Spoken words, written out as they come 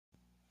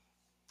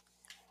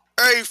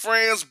Hey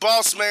friends,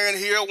 Bossman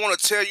here. I want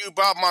to tell you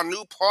about my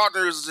new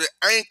partners at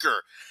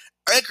Anchor.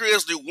 Anchor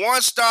is the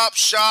one-stop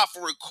shop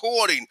for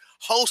recording,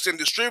 hosting,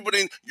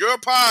 distributing your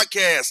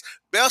podcast.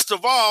 Best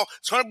of all,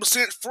 it's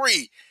 100%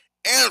 free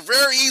and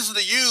very easy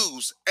to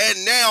use.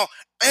 And now,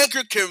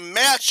 Anchor can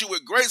match you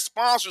with great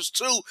sponsors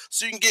too,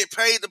 so you can get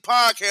paid the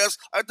podcast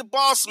like the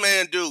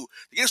Bossman do.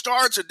 To get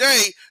started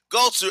today,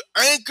 go to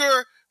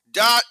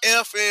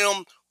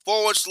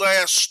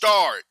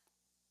anchor.fm/start.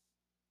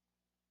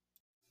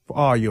 For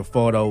all your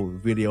photo,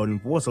 video,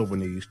 and voiceover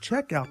needs,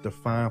 check out the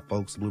fine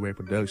folks at Blueberry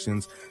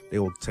Productions. They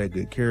will take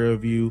good care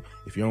of you.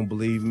 If you don't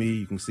believe me,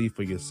 you can see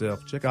for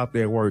yourself. Check out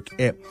their work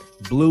at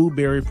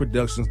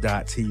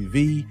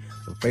blueberryproductions.tv,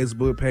 the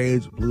Facebook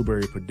page,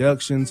 Blueberry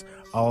Productions,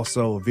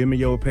 also a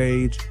Vimeo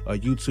page, a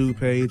YouTube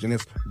page, and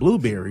it's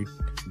Blueberry,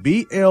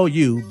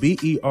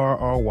 BLUBERRY,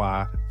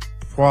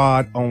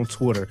 Prod on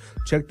Twitter.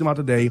 Check them out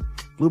today.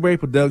 Blueberry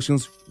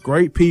Productions,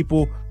 great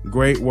people,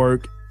 great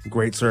work,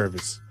 great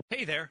service.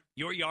 Hey there,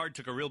 your yard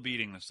took a real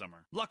beating this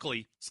summer.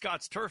 Luckily,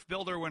 Scott's Turf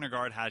Builder Winter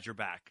Guard has your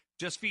back.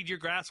 Just feed your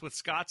grass with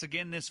Scott's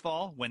again this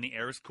fall when the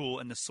air is cool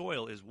and the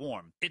soil is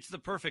warm. It's the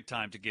perfect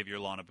time to give your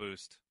lawn a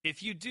boost.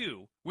 If you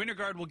do, Winter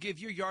Guard will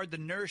give your yard the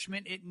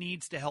nourishment it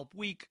needs to help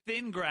weak,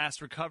 thin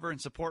grass recover and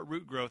support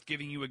root growth,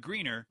 giving you a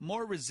greener,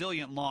 more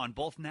resilient lawn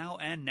both now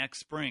and next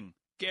spring.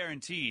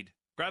 Guaranteed.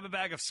 Grab a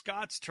bag of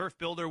Scott's Turf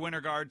Builder Winter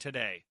Guard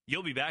today.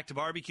 You'll be back to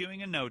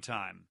barbecuing in no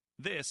time.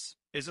 This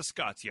is a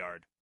Scott's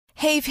Yard.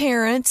 Hey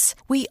parents,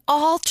 we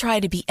all try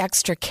to be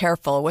extra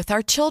careful with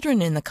our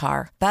children in the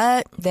car,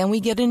 but then we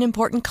get an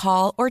important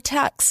call or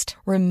text.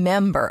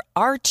 Remember,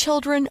 our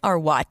children are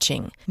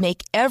watching.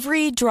 Make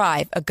every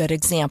drive a good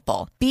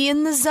example. Be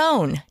in the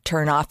zone.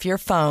 Turn off your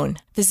phone.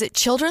 Visit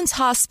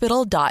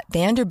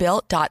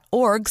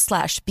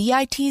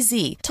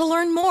childrenshospital.vanderbilt.org/BITZ to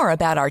learn more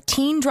about our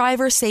teen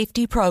driver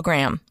safety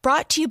program.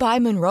 Brought to you by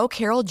Monroe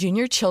Carroll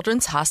Jr.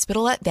 Children's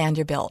Hospital at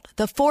Vanderbilt,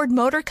 the Ford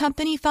Motor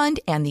Company Fund,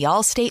 and the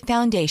Allstate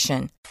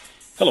Foundation.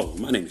 Hello,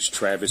 my name is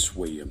Travis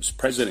Williams,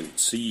 President and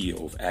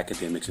CEO of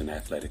Academics and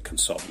Athletic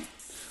Consulting,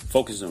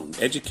 focusing on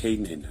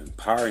educating and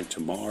empowering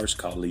tomorrow's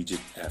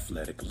collegiate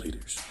athletic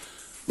leaders.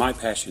 My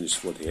passion is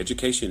for the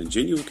education and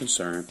genuine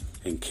concern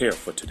and care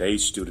for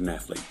today's student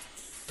athlete.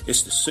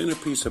 It's the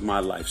centerpiece of my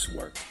life's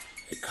work.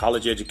 A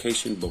college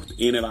education, both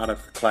in and out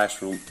of the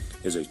classroom,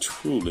 is a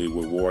truly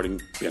rewarding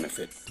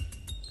benefit.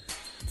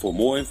 For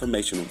more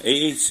information on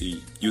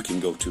AAC, you can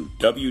go to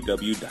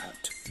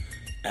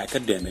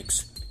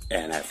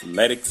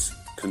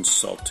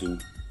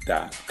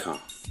www.academicsandathleticsconsulting.com.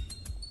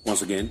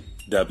 Once again,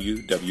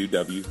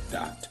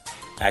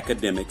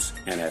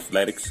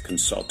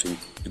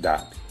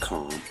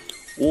 www.academicsandathleticsconsulting.com.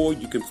 Or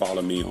you can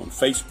follow me on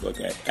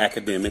Facebook at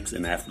Academics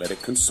and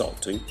Athletic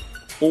Consulting,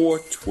 or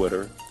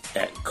Twitter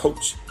at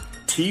Coach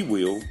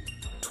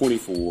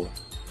TWill24,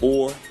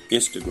 or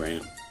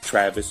Instagram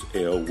Travis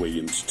L.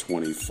 Williams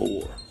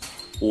 24.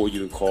 Or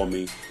you can call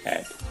me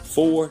at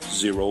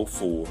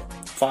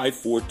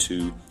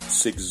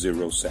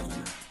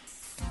 404-542-6079.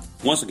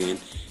 Once again,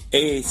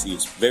 AAC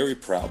is very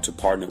proud to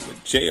partner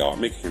with J.R.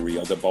 McHenry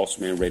of the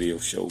Bossman Radio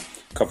Show,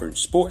 covering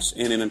sports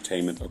and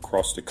entertainment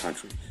across the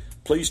country.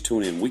 Please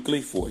tune in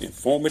weekly for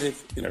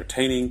informative,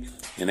 entertaining,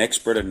 and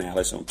expert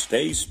analysis on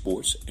today's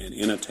sports and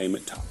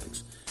entertainment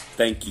topics.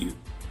 Thank you.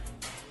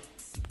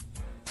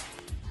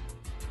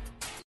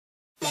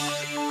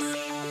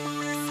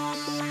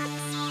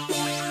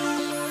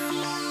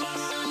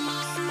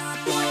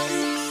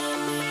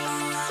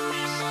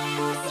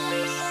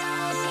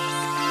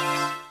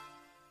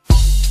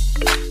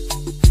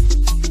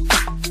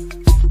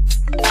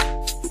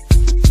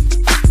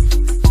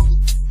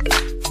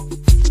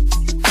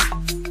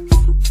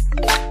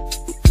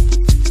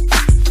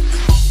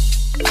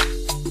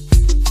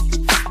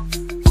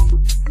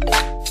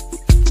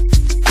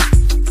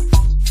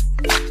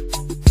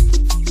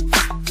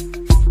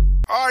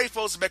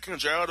 Back in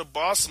the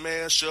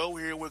Bossman Show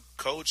here with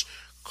Coach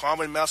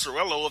Carmen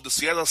Maciariello of the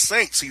Seattle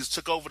Saints. He's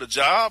took over the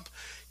job.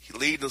 He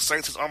leads the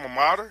Saints' alma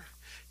mater.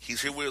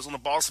 He's here with us on the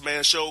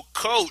Bossman Show.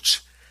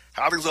 Coach,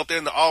 how things up there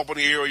in the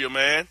Albany area,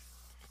 man?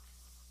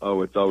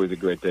 Oh, it's always a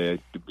great day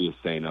to be a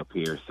Saint up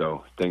here.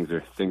 So things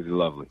are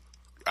lovely.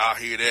 I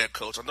hear that,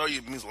 Coach. I know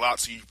it means a lot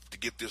to you to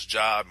get this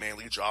job, man.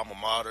 Lead your alma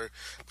mater,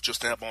 put your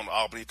stamp on the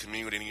Albany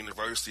community and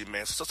university,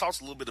 man. So talk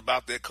a little bit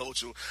about that,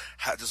 Coach.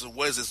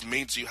 What does this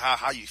mean to you?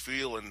 How you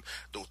feel and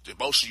the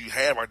emotion you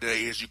have right there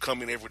as you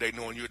come in every day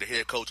knowing you're the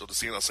head coach of the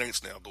Seattle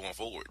Saints now going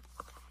forward.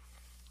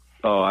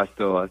 Oh, I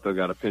still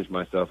got to pinch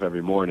myself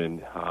every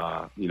morning.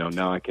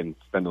 Now I can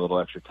spend a little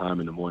extra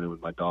time in the morning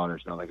with my daughter.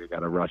 It's not like I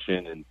got to rush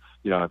in, and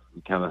you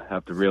kind of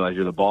have to realize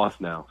you're the boss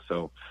now.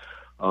 So.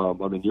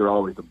 You're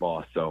always the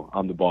boss, so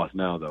I'm the boss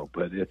now, though.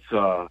 But it's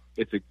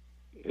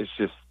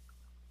just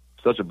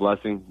such a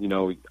blessing.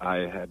 I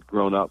had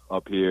grown up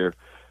here,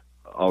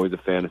 always a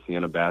fan of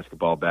Siena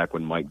basketball back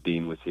when Mike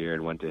Dean was here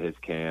and went to his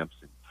camps.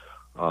 And,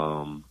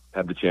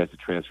 had the chance to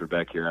transfer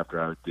back here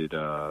after I did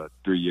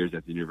 3 years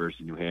at the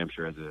University of New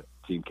Hampshire as a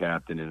team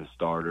captain and a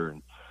starter,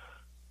 and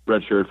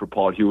redshirted for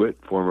Paul Hewitt,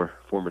 former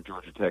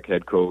Georgia Tech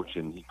head coach,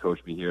 and he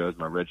coached me here. It was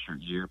my redshirt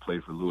year.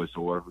 Played for Louis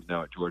Orr, who's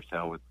now at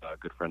Georgetown with a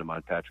good friend of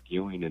mine, Patrick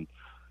Ewing, and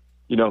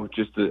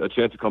just a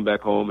chance to come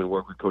back home and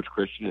work with Coach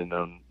Christian.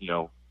 And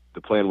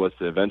the plan was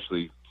to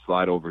eventually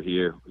slide over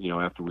here,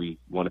 after we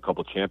won a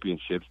couple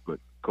championships, but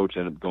Coach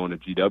ended up going to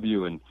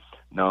GW, and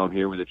now I'm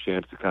here with a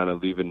chance to kind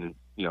of leave an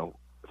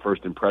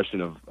first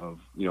impression of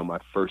my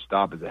first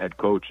stop as a head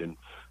coach. And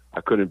I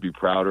couldn't be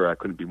prouder. I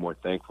couldn't be more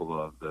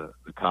thankful of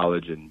the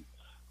college and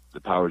the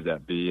powers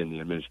that be and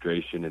the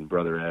administration and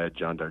Brother Ed,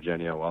 John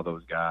Dargenio, all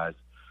those guys,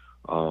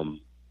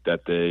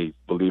 that they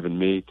believe in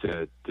me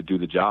to do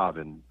the job.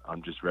 And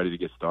I'm just ready to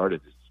get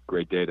started. It's a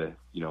great day to,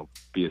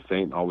 be a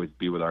Saint, always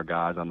be with our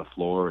guys on the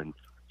floor and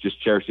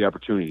just cherish the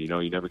opportunity.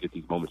 You never get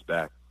these moments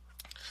back.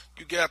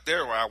 You got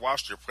there where I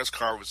watched your press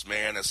conference,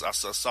 man. As I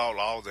saw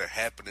all the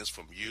happiness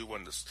from you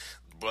and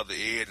Brother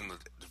Ed and the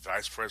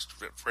vice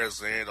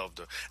president of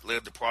the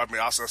lead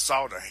department. I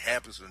saw the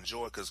happiness and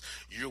joy because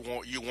you're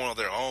one of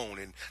their own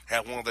and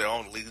have one of their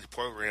own league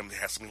program that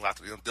has something like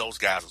those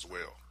guys as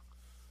well.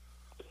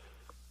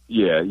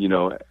 Yeah,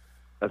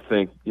 I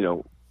think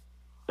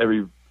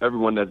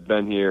everyone that's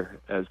been here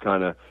has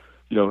kind of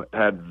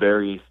had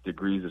various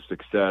degrees of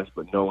success,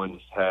 but no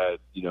one's had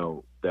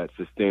that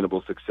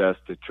sustainable success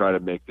to try to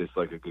make this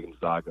like a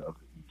Gonzaga of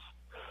the East.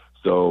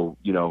 So,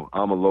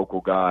 I'm a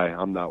local guy.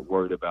 I'm not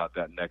worried about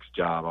that next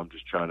job. I'm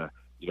just trying to,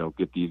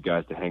 get these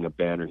guys to hang a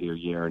banner here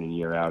year in and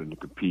year out and to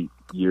compete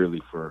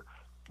yearly for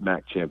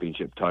MAC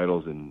championship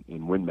titles and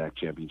win MAC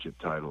championship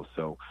titles.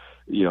 So,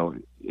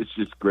 it's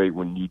just great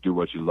when you do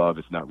what you love.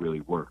 It's not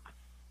really work.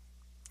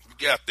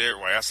 You got there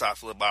right. That's how I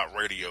feel about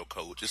radio,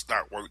 Coach. It's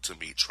not work to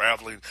me.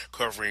 Traveling,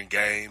 covering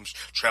games,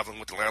 traveling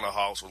with the Atlanta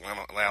Hawks or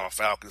Atlanta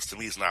Falcons, to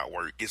me, it's not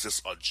work. It's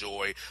just a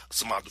joy.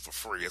 Something I do for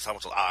free. It's how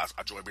much I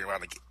enjoy being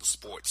around the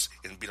sports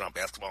and being on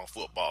basketball and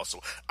football. So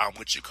I'm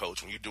with you,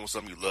 Coach. When you're doing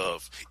something you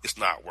love, it's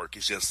not work.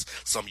 It's just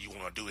something you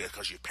want to do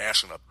because you're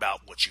passionate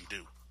about what you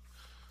do.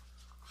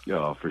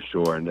 Yeah, for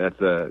sure. And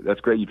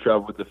that's great. You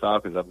travel with the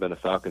Falcons. I've been a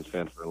Falcons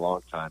fan for a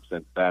long time.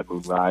 Since Bad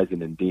Moon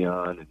Rising and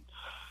Dion and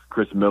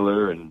Chris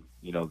Miller and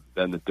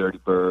then the Dirty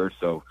Bird.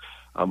 So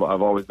I've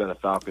always been a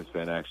Falcons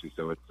fan, actually.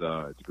 So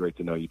it's great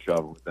to know you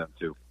travel with them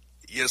too.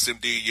 Yes,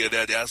 indeed.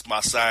 Yeah, that's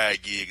my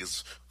side gig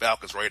is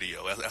Falcons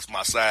Radio. That's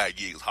my side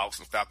gig is Hawks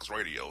and Falcons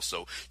Radio.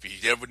 So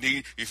if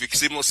you can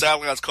see me on the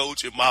sidelines,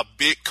 Coach, and my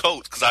big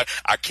coach, because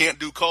I can't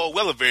do cold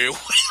weather very well.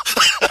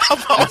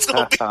 I'm also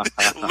going to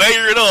be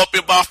layered up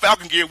in my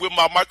Falcon gear with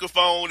my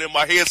microphone and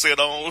my headset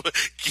on,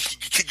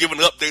 giving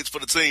updates for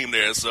the team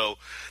there. So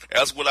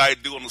that's what I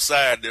do on the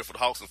side there for the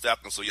Hawks and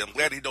Falcons. So yeah, I'm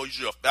glad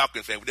you're a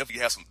Falcon fan. We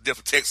definitely have some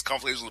different text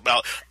conversations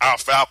about our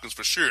Falcons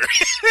for sure.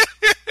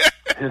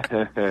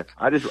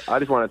 I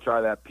just want to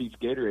try that peach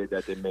Gatorade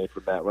that they made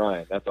for Matt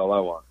Ryan. That's all I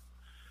want.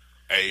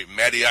 Hey,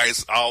 Matty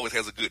Ice always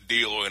has a good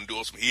deal or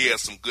endorsement. He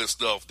has some good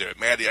stuff there.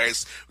 Matty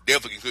Ice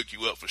definitely can hook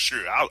you up for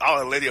sure.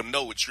 I'll let him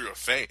know that you're a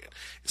fan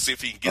and see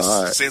if he can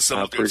send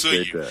something up there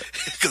to you.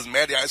 Because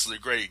Matty Ice is a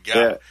great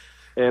guy. Yeah.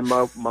 And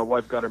my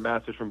wife got her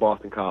master's from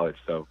Boston College,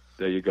 so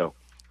there you go.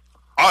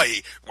 Oh,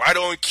 right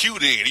on cue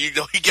then. He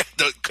got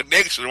the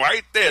connection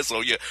right there.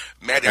 So, yeah,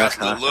 Matty, I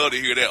would love to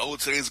hear that.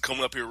 OTAs are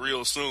coming up here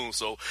real soon,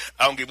 so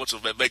I don't get much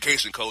of a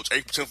vacation, Coach.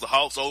 8% of the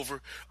Hawks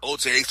over.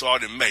 OTA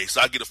started in May,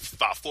 so I get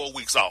about 4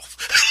 weeks off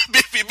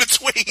in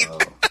between.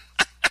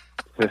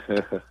 Oh.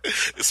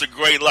 It's a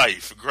great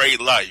life,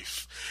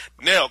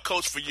 Now,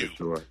 Coach, for you. For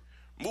sure.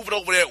 Moving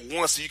over that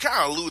one, so you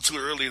kind of alluded to it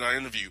earlier in our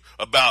interview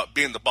about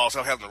being the boss,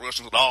 not having to rush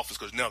into the office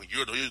because now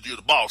you're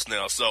the boss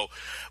now. So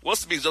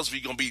what's the means just for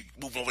you going to be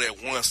moving over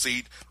that one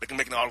seat,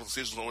 making all the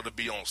decisions on whether to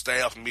be on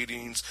staff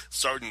meetings,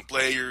 certain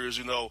players,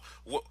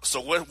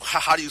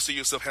 how do you see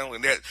yourself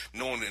handling that,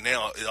 knowing that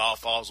now it all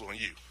falls on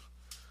you?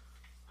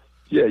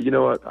 Yeah, you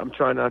know what? I'm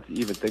trying not to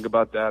even think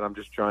about that. I'm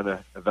just trying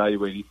to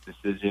evaluate each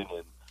decision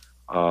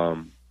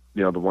and,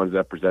 the ones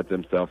that present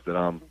themselves that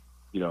I'm,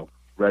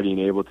 ready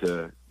and able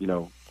to,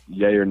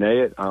 yay or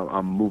nay it,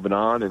 I'm moving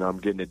on and I'm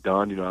getting it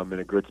done. I'm in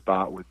a good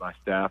spot with my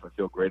staff. I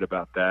feel great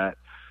about that.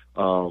 I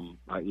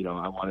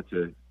wanted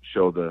to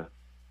show the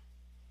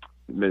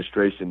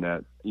administration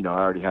that, I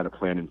already had a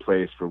plan in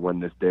place for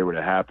when this day were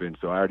to happen.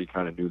 So I already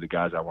kind of knew the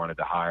guys I wanted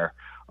to hire.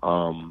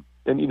 And,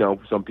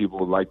 some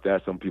people like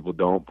that, some people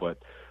don't, but,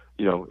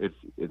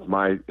 it's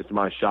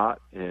my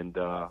shot. And,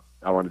 I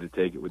wanted to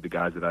take it with the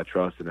guys that I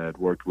trust and had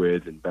worked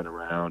with and been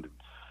around.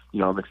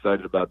 And, I'm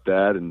excited about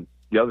that. And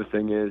the other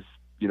thing is,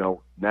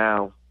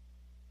 now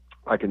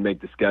I can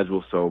make the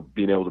schedule. So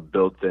being able to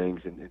build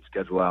things and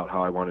schedule out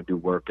how I want to do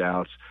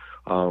workouts,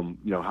 how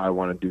I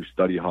want to do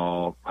study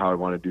hall, how I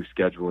want to do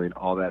scheduling,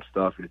 all that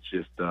stuff. It's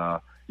just,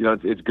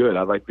 it's good.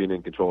 I like being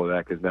in control of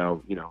that because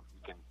now,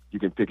 you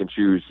can pick and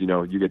choose,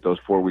 you get those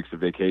 4 weeks of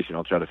vacation.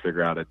 I'll try to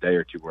figure out a day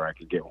or two where I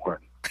can get one.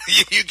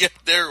 You get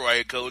there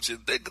right, Coach.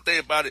 And think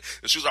about it.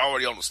 If she's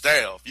already on the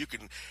staff, you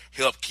can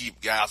help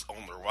keep guys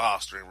on the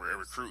roster and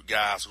recruit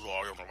guys who are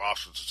already on the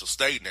roster to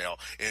stay now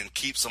and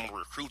keep some of the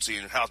recruits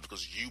in house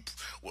because you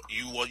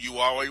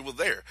already were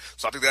there.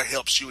 So I think that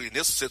helps you in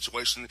this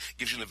situation,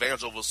 gives you an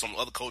advantage over some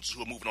other coaches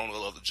who are moving on to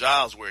other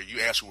jobs where you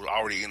actually were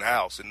already in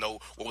house and know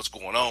what was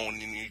going on,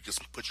 and you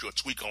just put your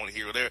tweak on it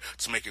here or there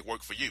to make it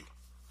work for you.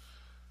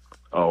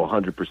 Oh,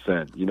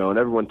 100%. You know, and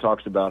everyone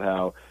talks about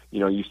how, you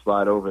know, you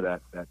slide over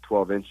that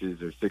 12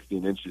 inches or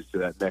 16 inches to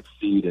that next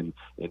seed and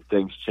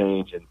things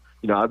change. And,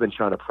 you know, I've been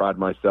trying to pride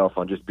myself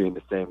on just being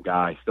the same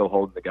guy, still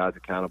holding the guys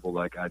accountable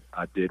like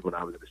I did when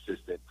I was an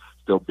assistant,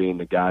 still being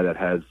the guy that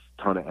has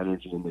a ton of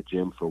energy in the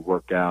gym for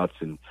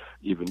workouts and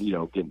even, you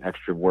know, getting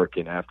extra work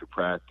in after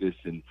practice,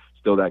 and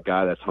still that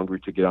guy that's hungry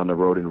to get on the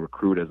road and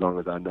recruit as long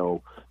as I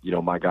know, you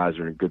know, my guys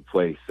are in a good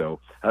place. So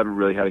I haven't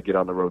really had to get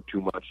on the road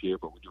too much here,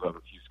 but we do have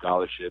a few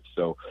scholarships.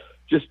 So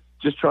just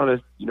trying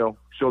to, you know,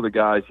 show the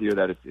guys here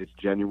that it's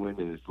genuine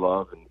and it's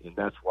love. And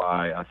that's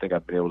why I think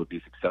I've been able to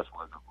be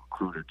successful as a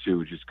recruiter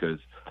too, just because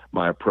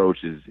my approach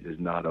is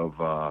not of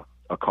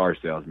a car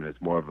salesman.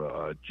 It's more of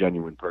a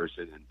genuine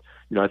person. And,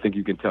 you know, I think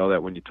you can tell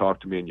that when you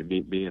talk to me and you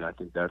meet me, and I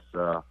think that's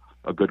a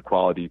good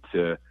quality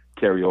to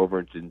carry over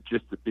and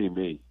just to be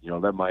me, you know,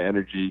 let my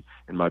energy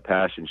and my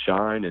passion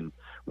shine. And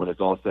when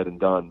it's all said and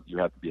done, you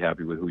have to be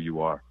happy with who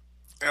you are.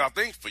 And I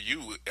think for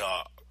you,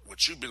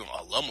 with you being an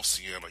alum of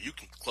Siena, you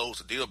can close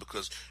the deal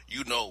because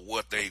you know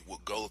what they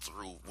would go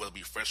through, whether it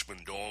be freshman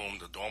dorm,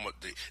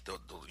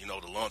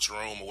 the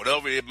lunchroom, or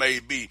whatever it may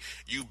be.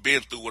 You've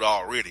been through it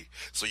already,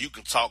 so you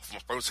can talk from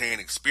firsthand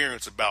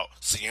experience about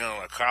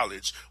Siena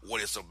College,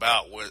 what it's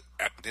about, what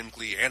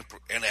academically and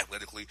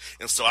athletically.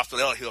 And so I feel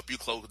that'll help you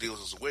close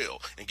deals as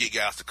well and get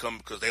guys to come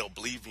because they'll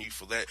believe in you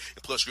for that.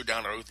 And plus, you're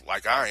down to earth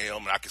like I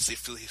am, and I can feel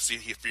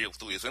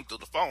through this and through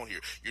the phone here.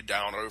 You're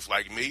down to earth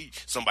like me.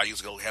 Somebody you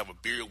go have a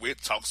beer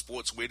with, talk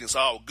sports with, it's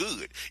all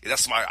good. And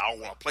that's somebody I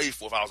want to play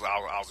for if I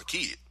was a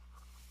kid.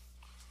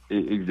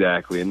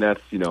 Exactly, and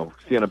that's, you know,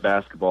 Siena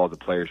basketball is a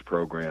players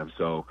program,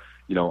 so,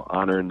 you know,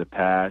 honoring the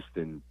past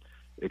and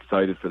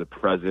excited for the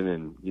present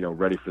and, you know,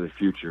 ready for the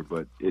future.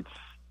 But it's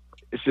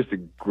just a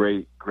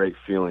great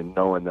feeling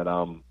knowing that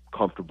I'm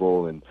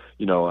comfortable and,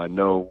 you know, I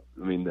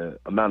mean, the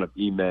amount of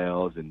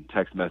emails and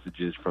text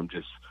messages from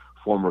just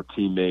former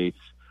teammates,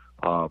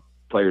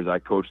 players I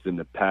coached in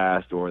the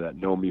past or that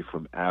know me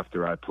from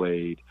after I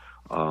played,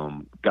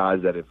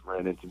 guys that have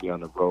ran into me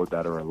on the road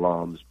that are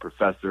alums,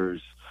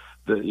 professors,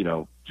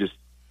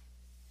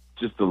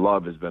 just the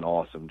love has been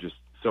awesome. Just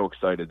so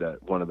excited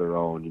that one of their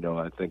own, you know,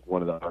 I think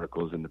one of the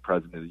articles in the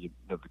president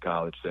of the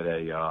college said,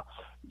 hey,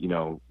 you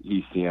know,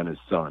 he's Siena's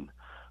son.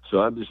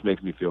 So that just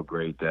makes me feel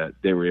great that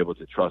they were able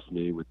to trust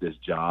me with this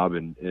job.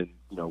 And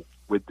you know,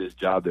 with this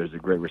job, there's a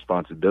great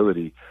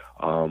responsibility.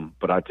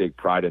 But I take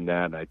pride in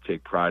that, and I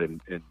take pride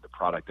in the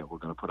product that we're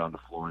going to put on the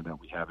floor and that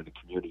we have in the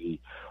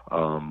community.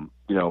 You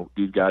know,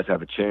 these guys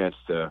have a chance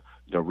to,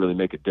 you know, really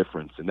make a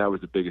difference. And that was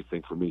the biggest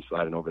thing for me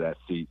sliding over that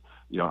seat.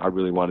 You know, I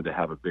really wanted to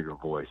have a bigger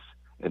voice.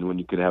 And when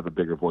you can have a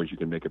bigger voice, you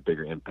can make a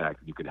bigger impact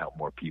and you can help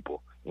more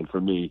people. And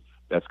for me,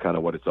 that's kind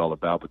of what it's all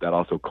about. But that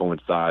also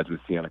coincides with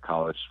Siena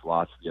College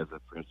philosophy as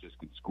a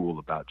Franciscan school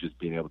about just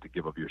being able to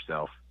give of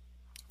yourself.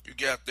 You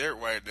got that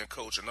right then,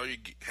 Coach. I know you're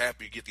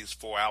happy you get these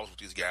 4 hours with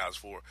these guys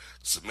for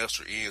the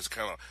semester ends,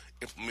 kind of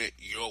implement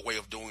your way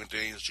of doing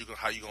things,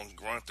 how you're going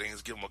to run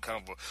things, give them a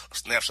kind of a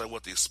snapshot of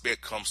what they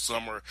expect come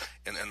summer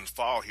and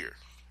fall here.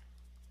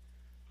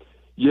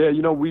 Yeah,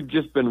 you know, we've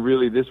just been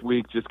really this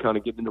week just kind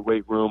of getting in the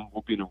weight room.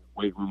 We'll be in the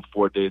weight room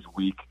 4 days a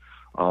week.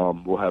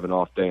 We'll have an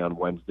off day on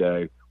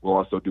Wednesday. We'll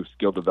also do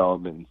skill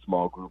development in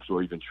small groups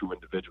or even true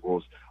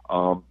individuals.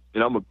 And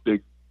I'm a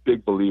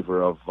big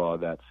believer of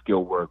that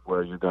skill work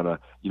where you're going to,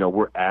 you know,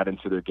 we're adding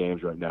to their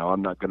games right now.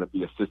 I'm not going to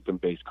be a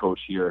system-based coach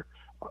here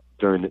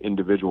during the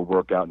individual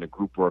workout and the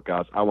group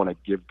workouts. I want to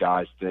give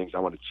guys things. I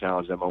want to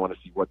challenge them. I want to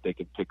see what they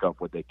can pick up,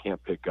 what they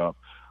can't pick up.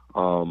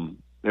 And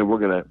we're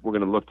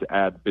gonna look to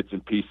add bits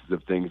and pieces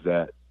of things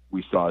that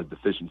we saw as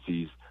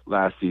deficiencies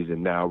last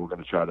season. Now we're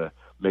going to try to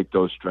make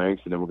those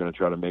strengths, and then we're going to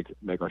try to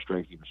make our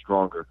strengths even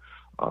stronger.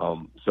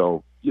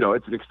 So, you know,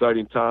 it's an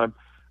exciting time.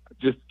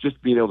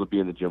 Just being able to be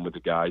in the gym with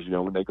the guys, you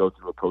know, when they go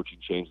through a coaching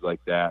change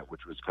like that,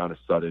 which was kind of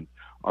sudden,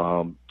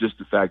 just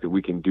the fact that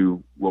we can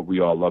do what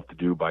we all love to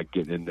do by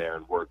getting in there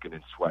and working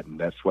and sweating.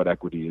 That sweat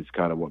equity is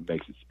kind of what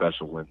makes it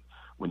special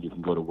when you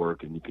can go to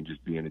work and you can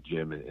just be in a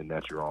gym and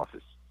that's your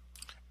office.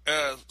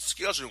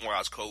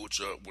 Scheduling-wise,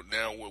 Coach,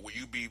 now will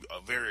you be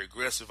very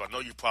aggressive? I know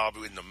you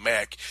probably in the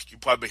MAC, you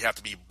probably have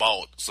to be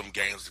bought some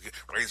games to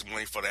raise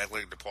money for the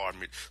athletic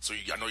department. So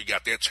I know you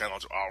got that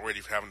challenge already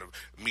of having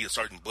to meet a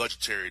certain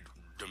budgetary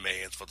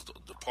demands for the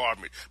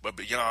department. But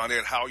beyond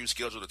that, how you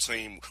schedule the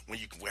team when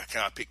you can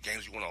kind of pick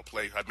games you want to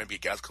play? Maybe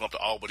guys come up to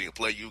Albany and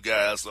play you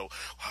guys. So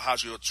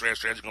how's your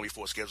strategy going to be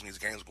for scheduling these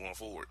games going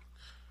forward?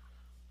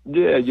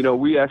 Yeah, you know,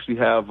 we actually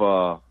have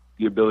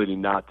the ability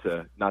not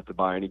to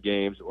buy any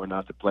games or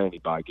not to play any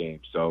buy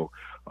games. So,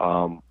 you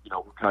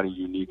know, we're kind of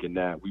unique in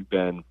that we've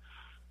been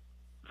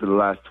for the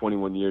last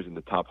 21 years in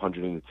the top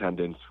 100 in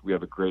attendance. We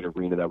have a great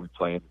arena that we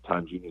play in, the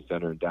Times Union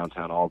Center in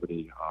downtown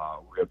Albany.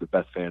 We have the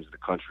best fans in the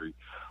country.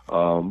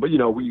 But, you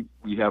know, we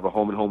have a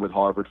home-and-home with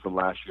Harvard from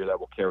last year that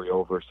will carry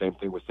over. Same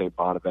thing with St.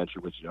 Bonaventure,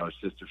 which is our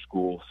sister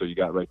school. So you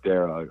got right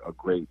there a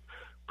great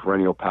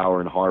perennial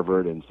power in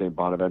Harvard, and St.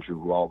 Bonaventure,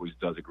 who always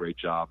does a great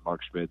job.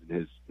 Mark Schmidt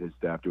and his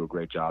staff do a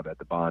great job at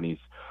the Bonnies.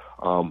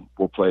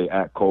 We'll play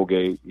at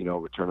Colgate, you know,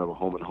 return of a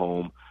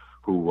home-and-home,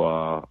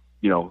 who,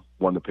 you know,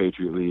 won the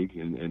Patriot League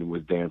and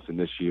was dancing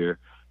this year.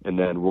 And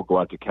then we'll go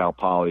out to Cal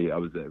Poly. I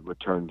was a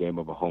return game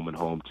of a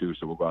home-and-home, too,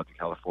 so we'll go out to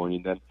California.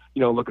 And then, you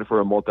know, looking for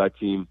a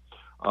multi-team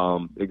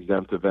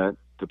exempt event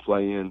to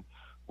play in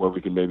where we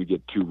can maybe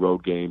get 2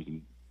 road games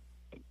and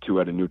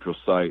 2 at a neutral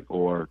site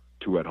or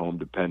 2 at home,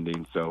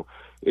 depending. So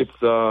it's,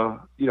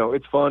 you know,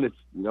 it's fun. It's,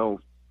 you know,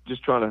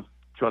 just trying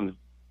to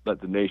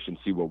let the nation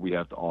see what we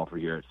have to offer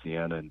here at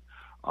Siena.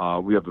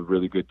 And we have a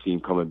really good team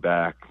coming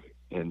back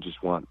and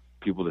just want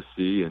people to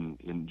see and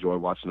enjoy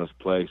watching us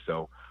play.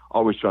 So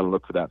always trying to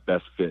look for that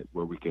best fit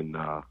where we can,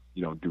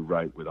 you know, do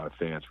right with our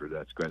fans for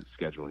that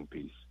scheduling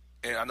piece.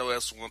 And I know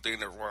that's one thing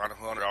that Ron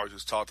Hunter always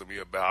just talked to me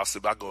about. I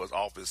said, I go to his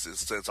office and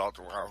said, talk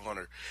to Ron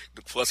Hunter.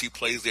 Plus, he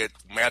plays that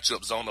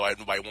matchup zone that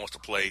nobody wants to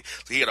play.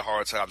 So he had a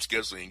hard time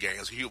scheduling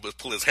games. He would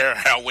pull his hair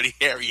out when he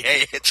had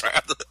trying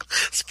to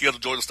schedule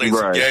Georgia State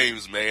some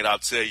games, man. I'll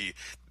tell you,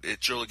 it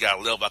truly got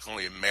a level. I can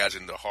only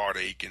imagine the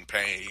heartache and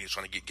pain he's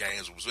trying to get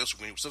games,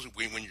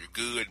 especially when you're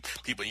good.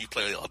 People, you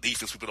play a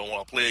defense people don't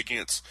want to play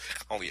against.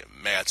 I can only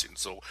imagine.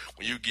 So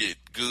when you get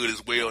good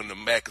as well, and the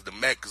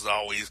MAC is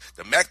always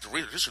the MAC.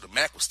 The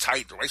MAC was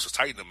tight. The race was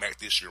tight in the MAC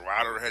this year.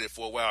 Ryder had it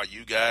for a while.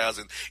 You guys,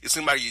 and it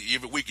seemed like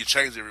every week it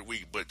changed every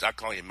week. But I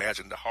can only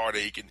imagine the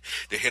heartache and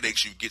the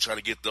headaches you get trying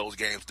to get those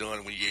games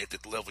done when you're at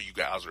the level you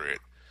guys are at.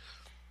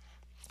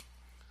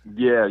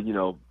 Yeah, you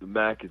know, the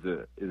MAC is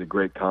a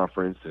great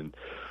conference, and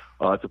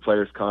it's a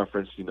players'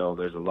 conference. You know,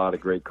 there's a lot of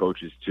great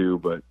coaches too,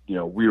 but you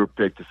know, we were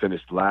picked to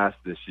finish last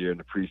this year in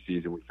the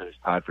preseason. We finished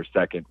tied for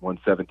second, won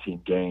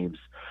 17 games,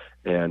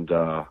 and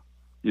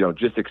you know,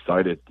 just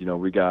excited. You know,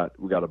 we got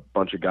a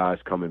bunch of guys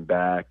coming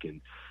back, and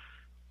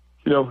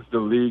you know, the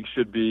league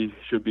should be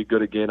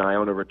good again.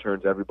 Iona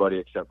returns everybody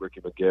except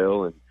Ricky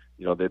McGill, and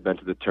you know, they've been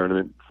to the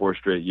tournament 4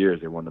 straight years.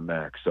 They won the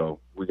MAC, so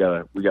we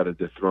gotta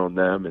dethrone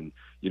them. And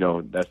you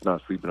know, that's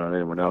not sleeping on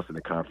anyone else in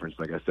the conference.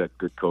 Like I said,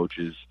 good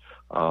coaches.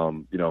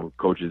 You know,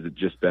 coaches have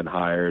just been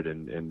hired,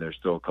 and there's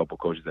still a couple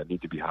coaches that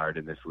need to be hired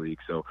in this league.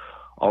 So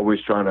always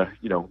trying to,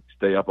 you know,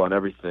 stay up on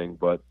everything,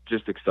 but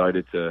just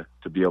excited to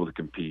be able to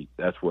compete.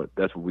 That's what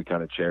we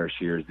kind of cherish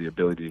here, is the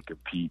ability to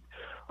compete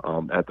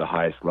at the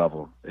highest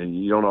level.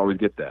 And you don't always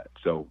get that.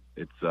 So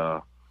it's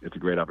a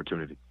great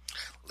opportunity.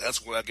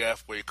 That's what I got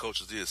for you,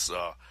 coaches.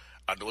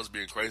 I know it's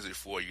been crazy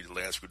for you the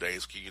last few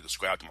days. Can you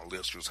describe to my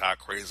listeners how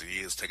crazy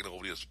it is taking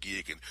over this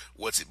gig, and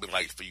what's it been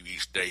like for you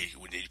each day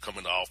when you come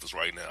into office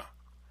right now?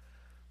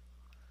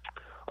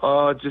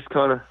 Just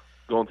kind of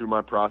going through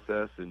my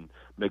process and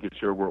making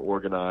sure we're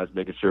organized,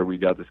 making sure we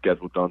got the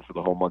schedule done for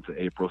the whole month of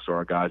April so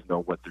our guys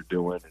know what they're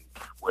doing and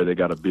where they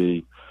got to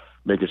be,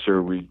 making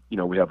sure we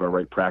have our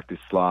right practice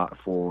slot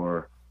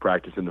for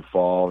practice in the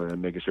fall,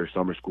 and making sure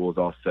summer school is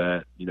all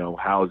set, you know,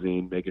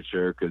 housing, making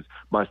sure, because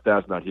my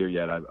staff's not here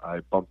yet.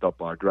 I bumped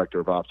up our director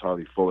of ops,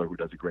 Harley Fuller, who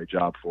does a great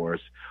job for us.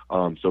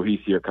 So he's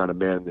here kind of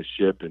manning the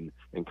ship and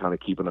kind of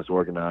keeping us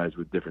organized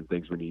with different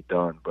things we need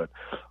done. But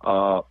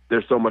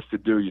there's so much to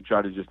do. You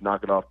try to just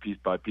knock it off piece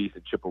by piece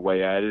and chip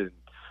away at it.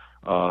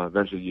 And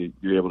eventually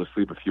you're able to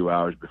sleep a few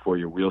hours before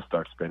your wheels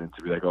start spinning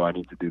to be like, oh, I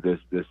need to do this,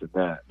 this, and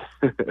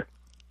that.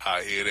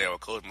 I hear that. Well,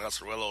 Coach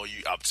Maciariello,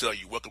 I'm telling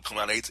you, welcome to come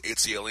out to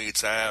ATL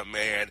anytime,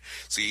 man.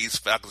 See, these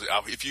faculty,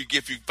 if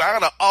you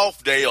find an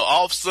off day or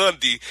off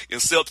Sunday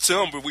in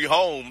September, we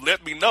home,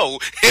 let me know.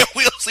 And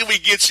we'll see if we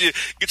get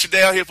you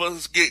down here for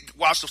us to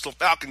watch some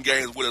Falcon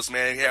games with us,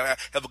 man.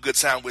 Have a good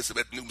time with us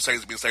at the new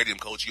Mercedes-Benz Stadium,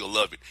 Coach. You'll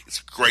love it.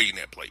 It's great in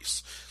that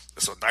place.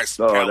 It's a nice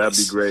palace.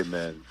 That'd be great,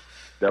 man.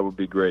 That would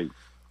be great.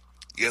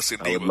 Yes,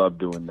 indeed. I would love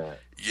doing that.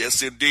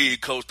 Yes,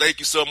 indeed, Coach. Thank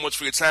you so much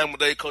for your time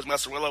today, Coach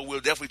Maciariello. We're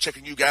definitely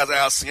checking you guys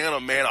out, Siena,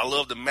 man. I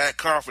love the MAC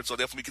conference, so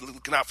definitely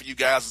looking out for you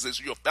guys. Since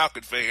you're a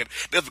Falcon fan,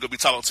 definitely going to be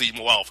talking to you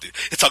more often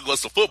and talking about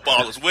some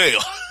football as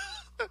well.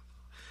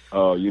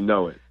 Oh, you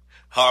know it.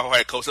 All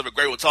right, Coach. Have a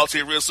great one. Talk to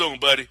you real soon,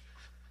 buddy.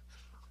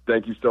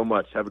 Thank you so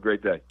much. Have a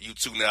great day. You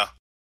too now.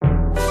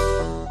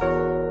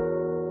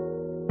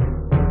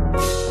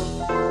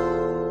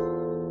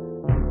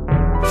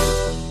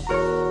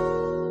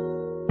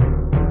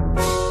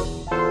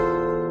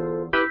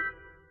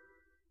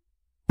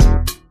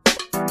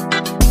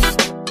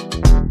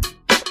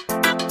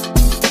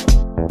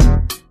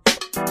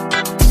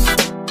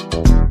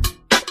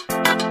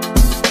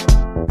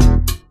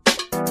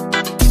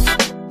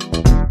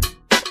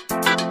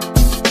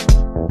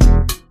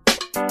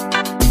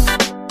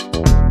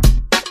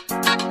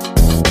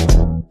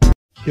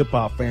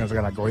 Hip-hop fans, I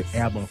got a great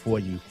album for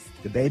you.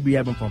 The debut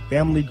album from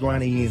Family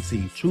Grind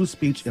ENT, True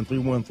Speech and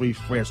 313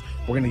 Fresh.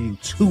 We're going to give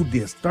you 2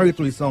 discs,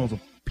 33 songs of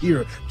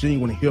pure,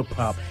 genuine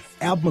hip-hop.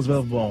 Album is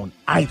available on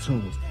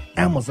iTunes.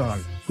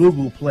 Amazon,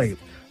 Google Play,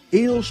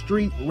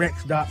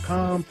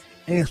 illstreetrex.com,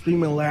 and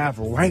streaming live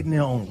right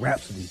now on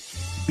Rhapsody,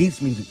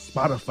 Beats Music,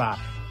 Spotify,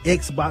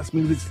 Xbox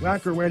Music,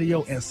 Slacker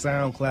Radio, and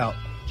SoundCloud.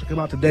 Check them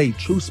out today.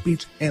 True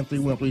Speech and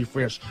 313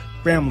 Fresh,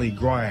 Family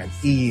Grind,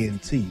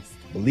 ENT.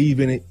 Believe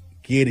in it,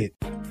 get it.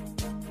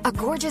 A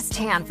gorgeous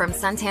tan from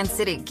Suntan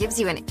City gives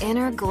you an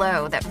inner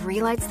glow that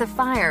relights the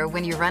fire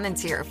when you run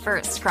into your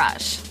first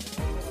crush.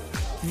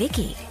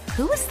 Vicky,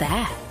 who was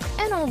that?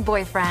 An old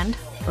boyfriend.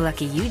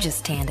 Lucky you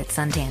just tanned at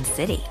Suntan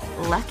City.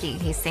 Lucky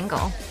he's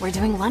single. We're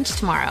doing lunch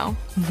tomorrow.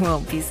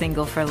 Won't be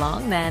single for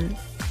long then.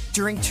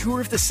 During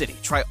Tour of the City,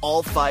 try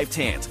all 5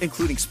 tans,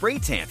 including spray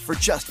tan, for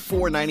just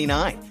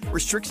 $4.99.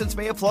 Restrictions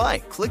may apply.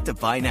 Click to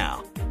buy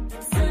now.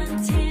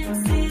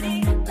 Suntan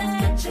City,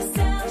 let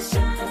yourself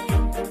shine.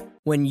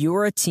 When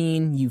you're a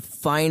teen, you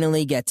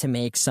finally get to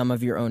make some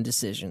of your own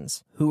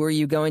decisions. Who are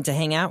you going to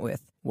hang out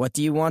with? What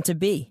do you want to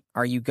be?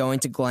 Are you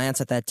going to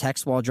glance at that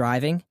text while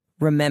driving?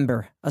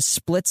 Remember, a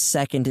split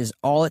second is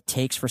all it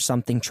takes for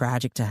something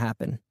tragic to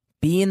happen.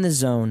 Be in the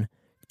zone.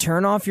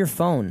 Turn off your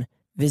phone.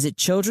 Visit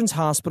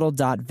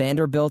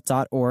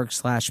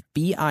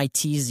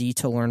childrenshospital.vanderbilt.org/BITZ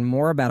to learn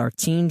more about our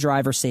teen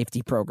driver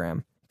safety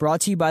program.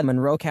 Brought to you by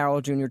Monroe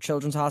Carroll Jr.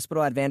 Children's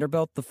Hospital at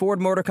Vanderbilt, the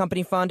Ford Motor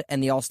Company Fund,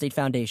 and the Allstate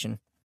Foundation.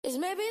 It's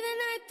maybe the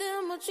night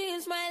that my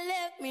dreams might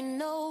let me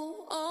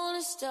know. All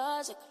the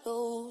stars are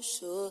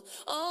closer.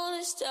 All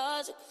the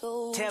stars are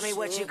closer. Tell me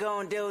what you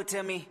gonna do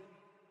to me.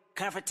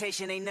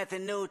 Confrontation ain't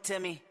nothing new to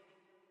me.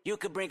 You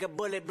could bring a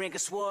bullet, bring a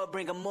sword,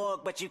 bring a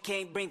morgue, but you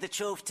can't bring the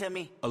truth to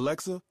me.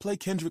 Alexa, play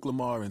Kendrick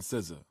Lamar and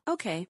SZA.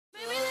 Okay.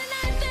 Maybe the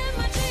night that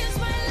my dreams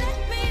might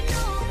let me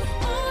know.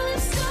 All the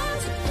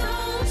stars are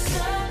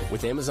closer.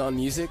 With Amazon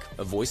Music,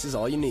 a voice is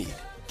all you need.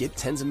 Get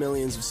tens of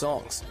millions of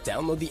songs.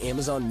 Download the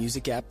Amazon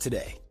Music app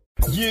today.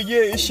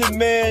 Yeah, it's your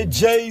man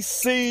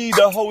JC,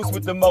 the host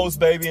with the most,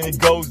 baby, and it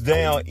goes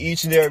down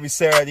each and every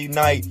Saturday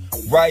night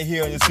right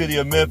here in the city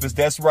of Memphis.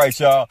 That's right,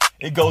 y'all.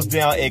 It goes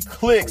down at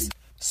Clicks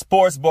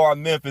Sports Bar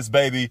Memphis,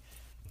 baby.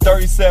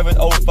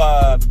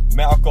 3705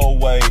 Malco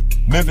Way,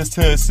 Memphis,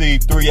 Tennessee,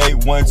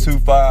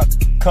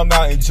 38125. Come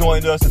out and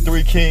join us, the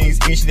Three Kings,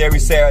 each and every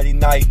Saturday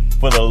night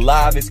for the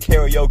livest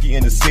karaoke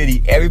in the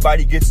city.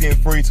 Everybody gets in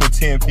free till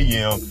 10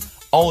 p.m.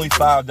 Only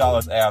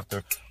 $5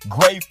 after.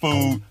 Great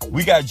food.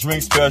 We got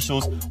drink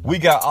specials. We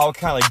got all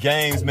kind of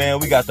games, man.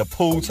 We got the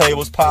pool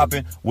tables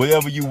popping.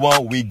 Whatever you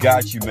want, we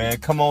got you, man.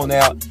 Come on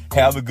out.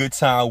 Have a good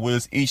time with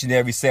us each and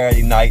every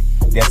Saturday night.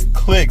 That's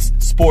Clicks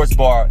Sports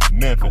Bar,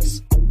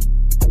 Memphis.